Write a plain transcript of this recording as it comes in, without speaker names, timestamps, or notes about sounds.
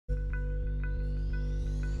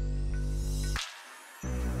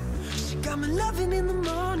Got me loving in the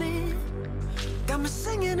morning, got me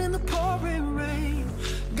singing in the pouring rain,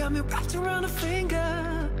 got me wrapped around a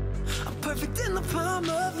finger. I'm perfect in the palm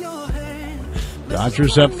of your hand.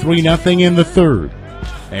 Dodgers up 3-0 in the third.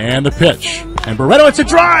 And the pitch. And Barreto, it's a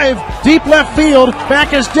drive! Deep left field.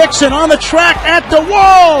 Back is Dixon on the track at the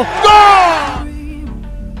wall. Goal!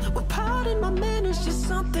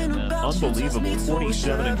 Unbelievable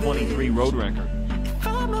 47-23 road record.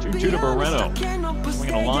 2-2 to Barreto.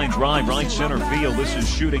 Swinging a line drive right center field. This is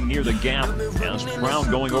shooting near the gap. As Brown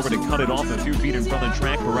going over to cut it off a few feet in front of the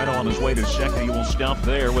track. Barreto on his way to second. He will stop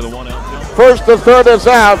there with a 1-out count. First to third is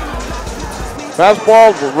out.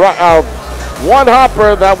 Fastball, one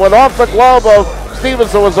hopper that went off the glove of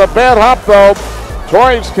Stevenson. It was a bad hop though.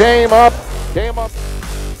 Torres came up.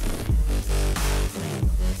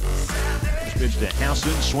 Pitch to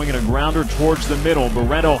Hassan, swinging a grounder towards the middle.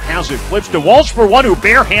 Barreto has it, flips to Walsh for one, who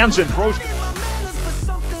bare hands and throws.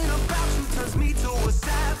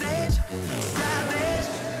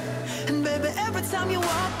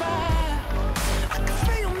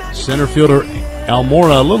 Center fielder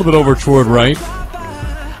Almora a little bit over toward right.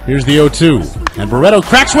 Here's the 0-2. And Barreto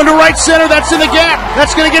cracks one to right center. That's in the gap.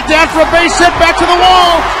 That's going to get down for a base hit. Back to the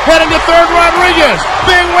wall. Heading to third, Rodriguez.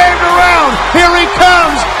 Being waved around. Here he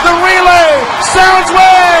comes. The relay. Sounds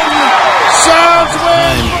win. Sounds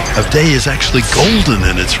win. Of day is actually golden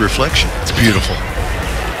in its reflection. It's beautiful.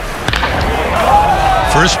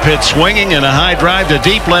 First pitch swinging and a high drive to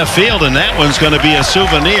deep left field, and that one's going to be a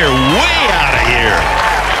souvenir way out of here.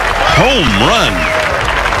 Home run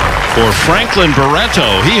for Franklin Barreto.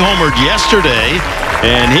 He homered yesterday,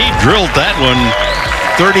 and he drilled that one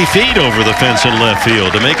 30 feet over the fence in left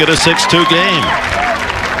field to make it a 6-2 game.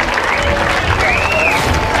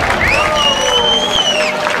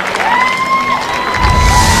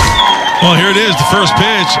 Well, here it is, the first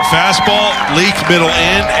pitch. Fastball, leak middle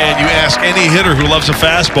in, and you ask any hitter who loves a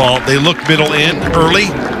fastball, they look middle in early,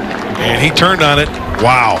 and he turned on it.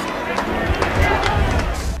 Wow.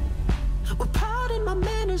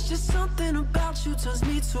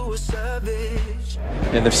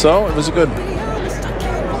 And if so, it was a good one.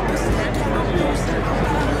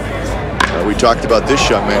 We talked about this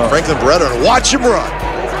young man, Franklin Barreto, and watch him run.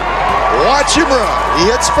 Watch him run.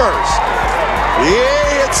 He hits first. He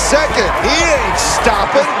hits second. He ain't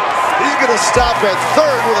stopping. He's going to stop at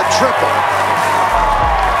third with a triple.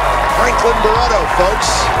 Franklin Barreto,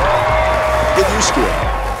 folks. Get used to it.